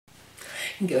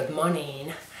Good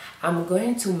morning. I'm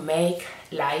going to make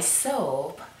light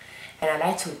soap, and I'd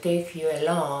like to take you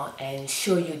along and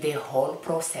show you the whole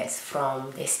process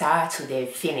from the start to the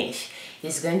finish.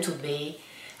 It's going to be,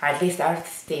 at least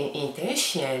that's the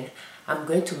intention, I'm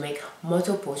going to make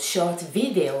multiple short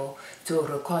video to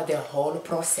record the whole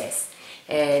process.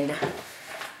 And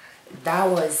that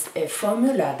was a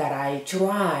formula that I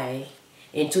tried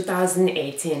in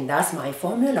 2018. That's my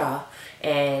formula,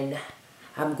 and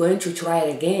I'm going to try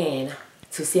it again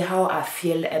to see how I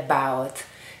feel about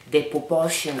the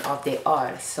proportion of the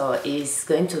oil. So it's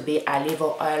going to be olive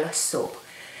oil soap,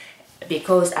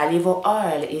 because olive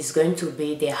oil is going to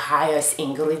be the highest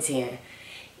ingredient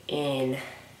in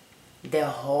the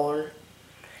whole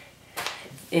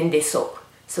in the soap.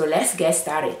 So let's get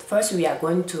started. First, we are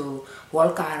going to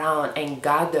walk around and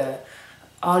gather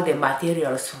all the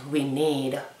materials we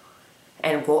need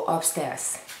and go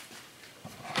upstairs.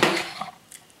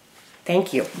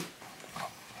 Thank you.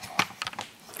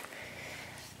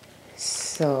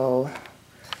 So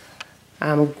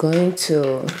I'm going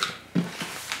to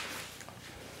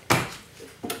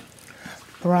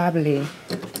probably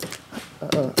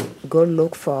go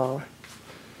look for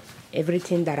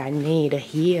everything that I need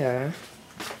here.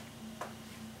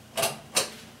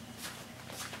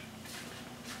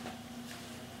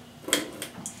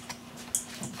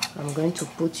 I'm going to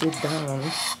put you down.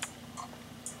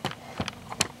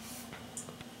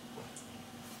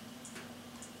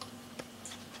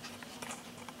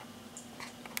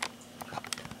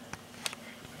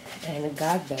 And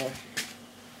gather. And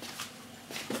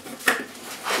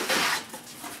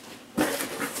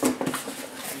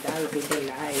that will be the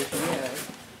light here.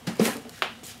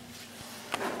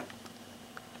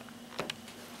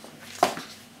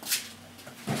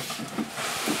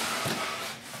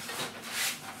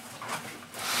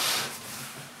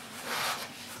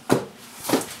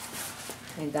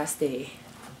 And that's the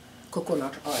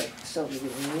coconut oil. So we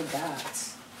will need that.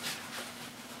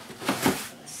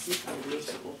 Let's see if I'm able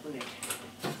to open it.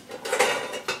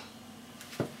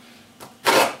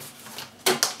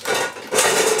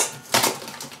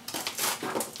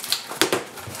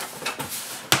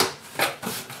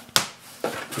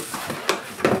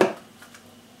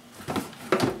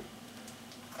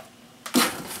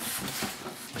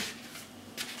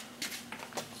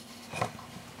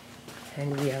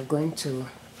 And we are going to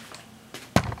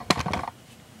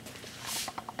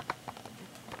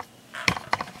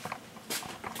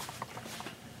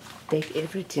take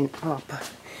everything up,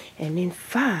 and in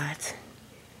fact,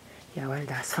 yeah, well,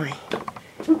 that's fine,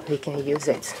 we can use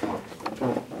it.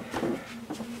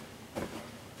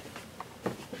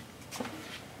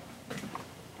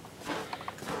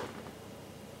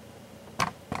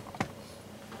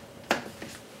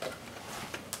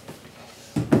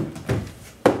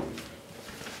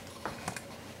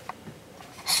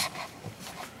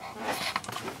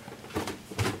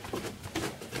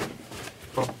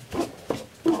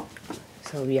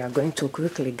 So we are going to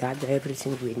quickly gather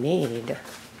everything we need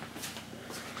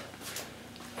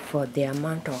for the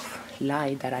amount of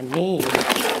light that I need.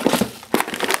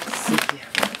 See here.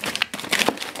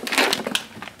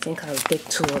 I think I'll take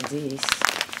 2 of these.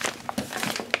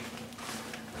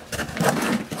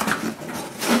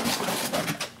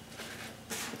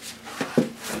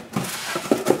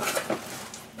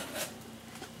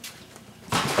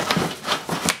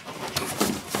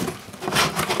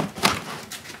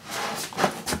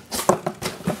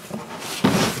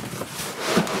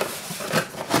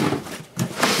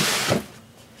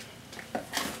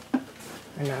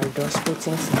 And I'll just put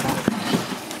things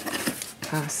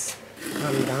back as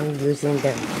I'm done using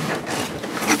them.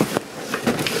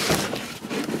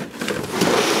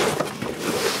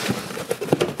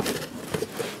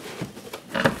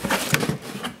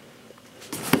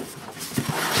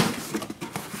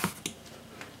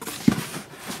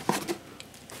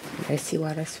 Let's see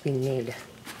what else we need.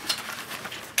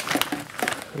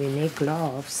 We need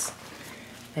gloves,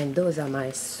 and those are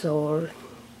my soap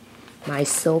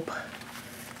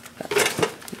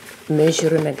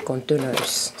measurement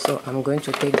containers, so I'm going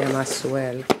to take them as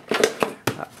well.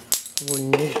 We'll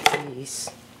need these.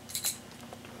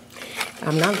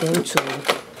 I'm not going to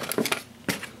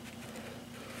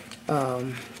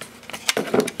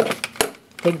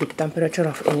take the temperature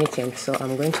of anything, so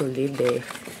I'm going to leave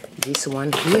this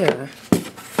one here,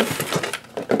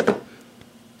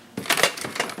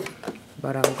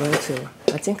 but I'm going to,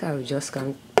 I think I will just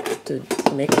come to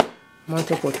make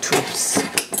multiple tubes.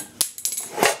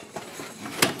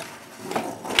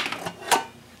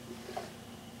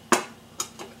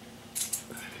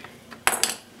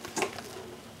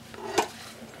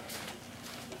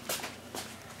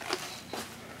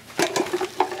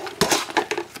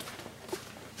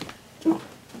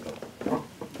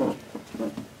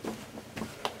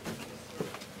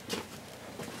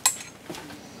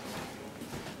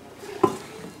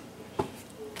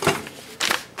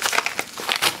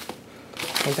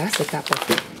 And that's the type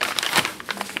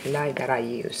of lye that I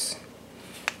use,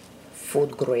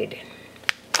 food grade.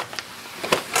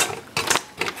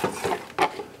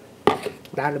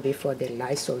 That'll be for the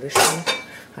lye solution.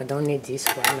 I don't need this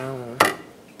right now,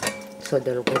 so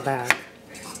they'll go back.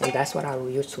 And that's what I will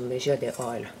use to measure the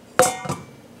oil.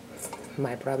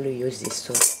 Might probably use this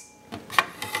too.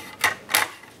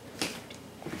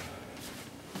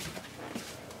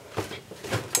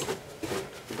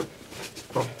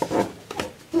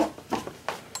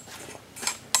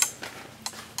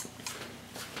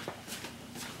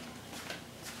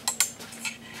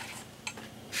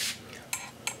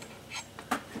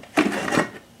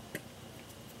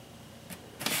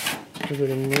 You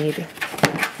will need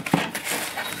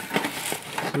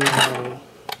my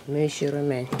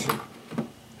measurement,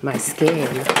 my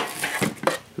scale,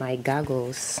 my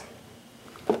goggles,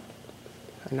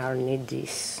 and I'll need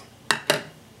this.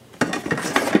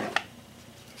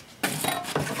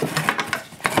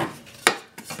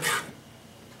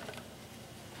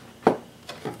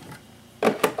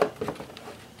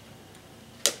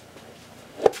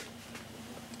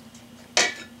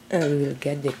 And we will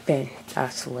get the pen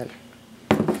as well.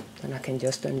 And I can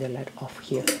just turn the light off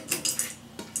here.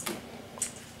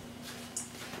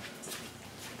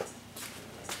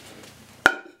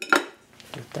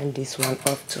 I'll turn this one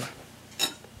off too.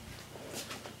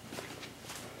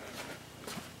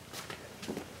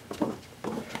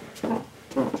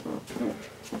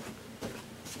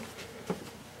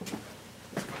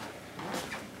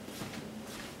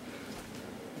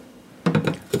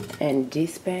 And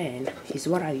this pen is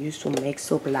what I used to make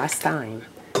soap last time.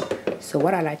 So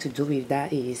what I like to do with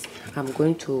that is I'm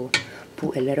going to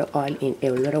put a little oil in a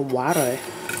little water,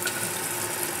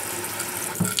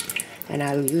 and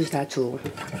I'll use that to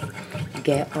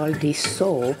get all this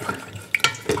soap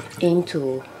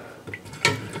into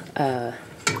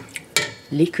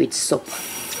liquid soap.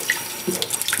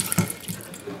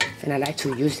 And I like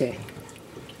to use it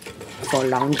for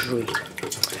laundry.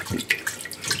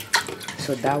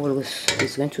 So that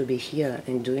is going to be here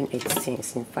and doing its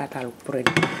things. In fact, I'll put it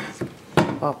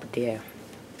up there.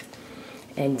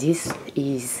 And this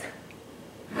is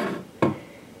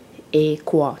a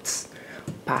quartz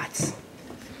part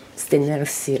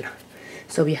stainless steel.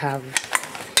 So we have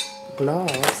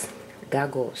gloves,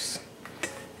 goggles,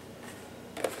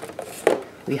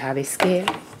 we have a scale,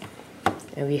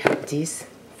 and we have this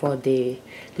for the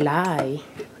lye,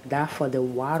 that for the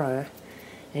water,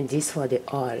 and this for the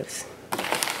oils.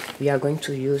 We are going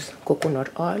to use coconut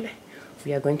oil,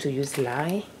 we are going to use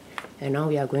lye, and now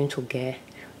we are going to get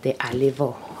the olive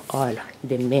oil,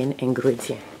 the main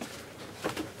ingredient.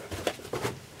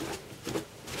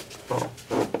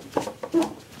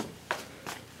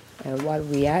 And while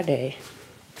we are there,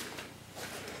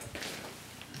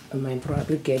 I might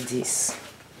probably get this.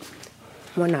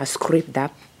 When I scrape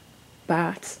that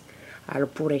part, I'll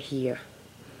put it here.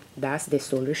 That's the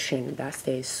solution, that's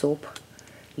the soap,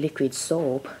 liquid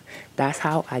soap. That's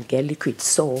how I get liquid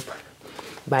soap,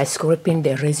 by scraping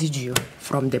the residue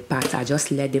from the part. I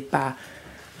just let the part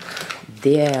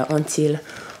there until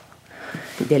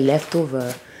the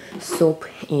leftover soap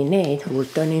in it will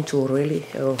turn into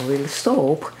real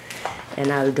soap,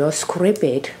 and I'll just scrape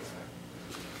it,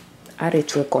 add it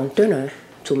to a container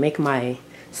to make my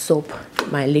soap,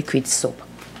 my liquid soap.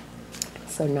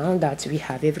 So now that we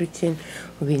have everything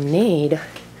we need,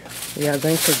 we are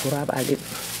going to grab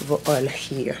olive oil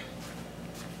here,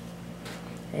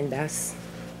 and that's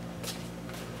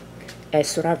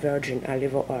extra virgin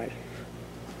olive oil.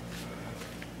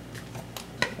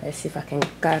 Let's see if I can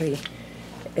carry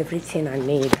everything I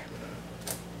need.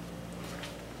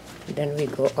 Then we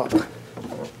go up.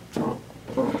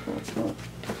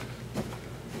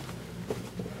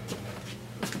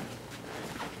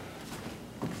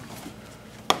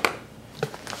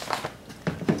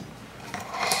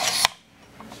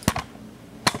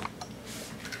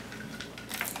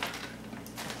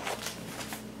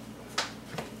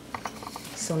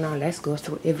 So now let's go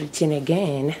through everything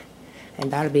again,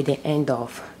 and that'll be the end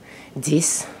of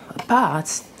this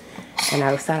part, and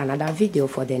I'll start another video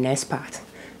for the next part.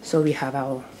 So we have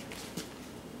our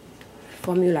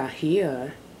formula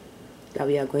here that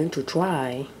we are going to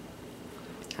try.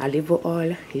 Olive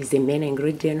oil is the main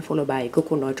ingredient, followed by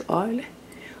coconut oil,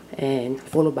 and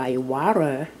followed by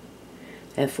water,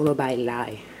 and followed by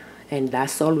lye. And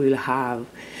that's all we'll have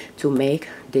to make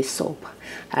the soap.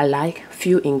 I like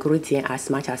few ingredients as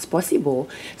much as possible,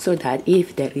 so that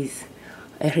if there is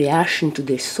a reaction to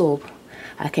the soap,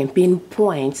 I can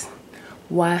pinpoint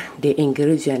what the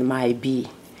ingredient might be,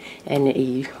 and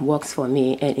it works for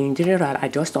me. And in general, I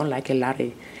just don't like a lot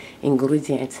of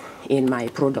ingredients in my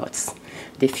products.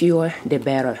 The fewer the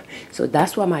better. So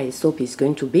that's what my soap is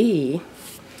going to be.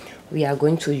 We are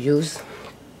going to use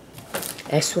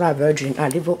extra virgin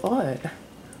olive oil.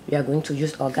 We are going to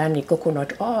use organic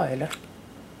coconut oil.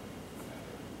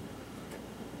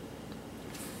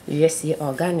 USC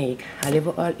organic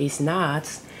olive oil is not.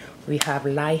 We have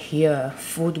light here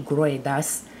food grade,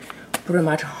 that's pretty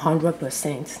much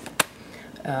 100%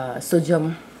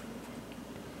 sodium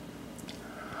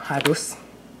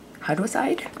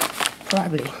hydroxide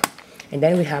probably. And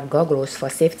then we have goggles for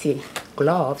safety,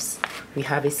 gloves. We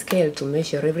have a scale to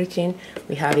measure everything.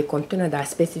 We have a container that's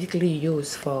specifically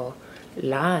used for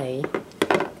lye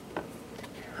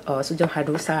or sodium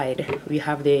hydroxide. We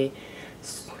have the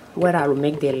where I will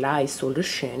make the lye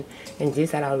solution, and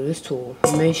this that I will use to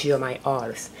measure my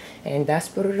oils, and that's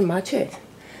pretty much it.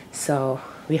 So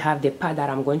we have the pad that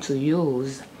I'm going to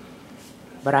use,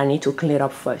 but I need to clean it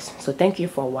up first. So thank you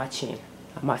for watching.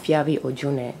 I'm Afiavi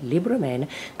Ojune, Liberman,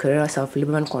 creators of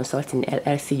Liberman Consulting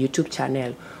L.L.C YouTube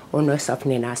channel, owners of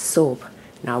Nena Soap.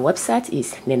 Now website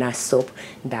is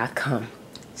nenasoap.com.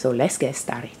 So let's get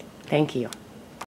started. Thank you.